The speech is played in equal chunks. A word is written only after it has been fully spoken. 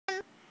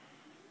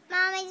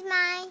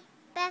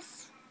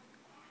best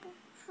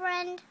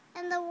friend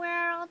in the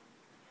world.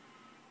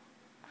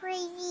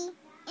 Crazy.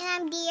 And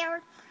I'm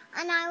dear.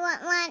 And I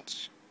want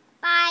lunch.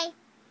 Bye.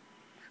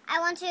 I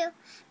want to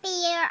be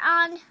here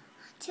on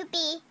to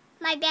be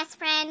my best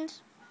friend.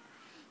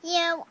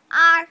 You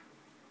are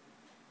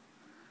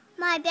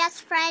my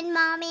best friend,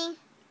 Mommy,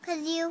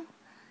 because you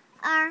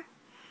are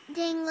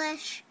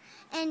English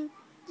and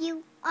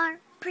you are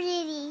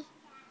pretty.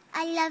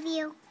 I love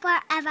you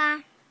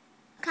forever.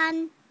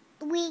 Come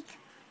week.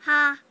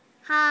 Ha,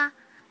 ha,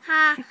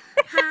 ha,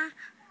 ha,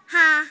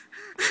 ha,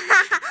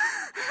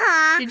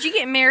 ha. Did you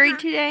get married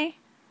today?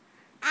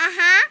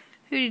 Uh-huh.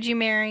 Who did you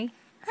marry?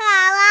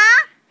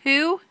 Clara.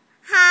 Who?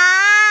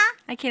 Ha.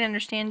 I can't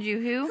understand you.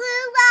 Who?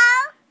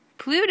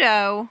 Pluto.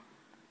 Pluto.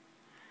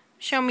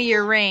 Show me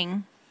your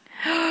ring.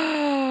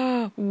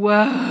 Whoa,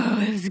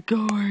 it's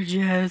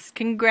gorgeous.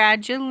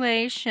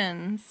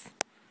 Congratulations.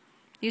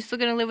 You still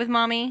gonna live with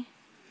Mommy?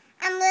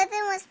 I'm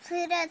living with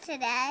Pluto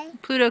today.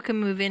 Pluto can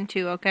move in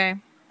too, okay?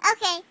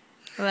 Okay.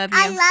 I love you.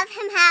 I love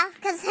him half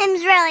because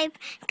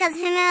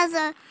him has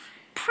a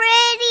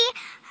pretty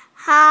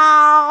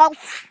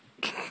house.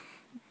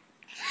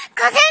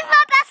 Because he's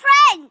my best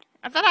friend.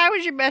 I thought I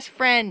was your best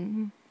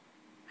friend.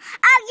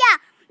 Oh, yeah.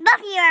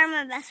 Both of you are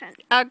my best friend.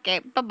 Okay,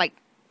 bye-bye.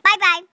 Bye-bye.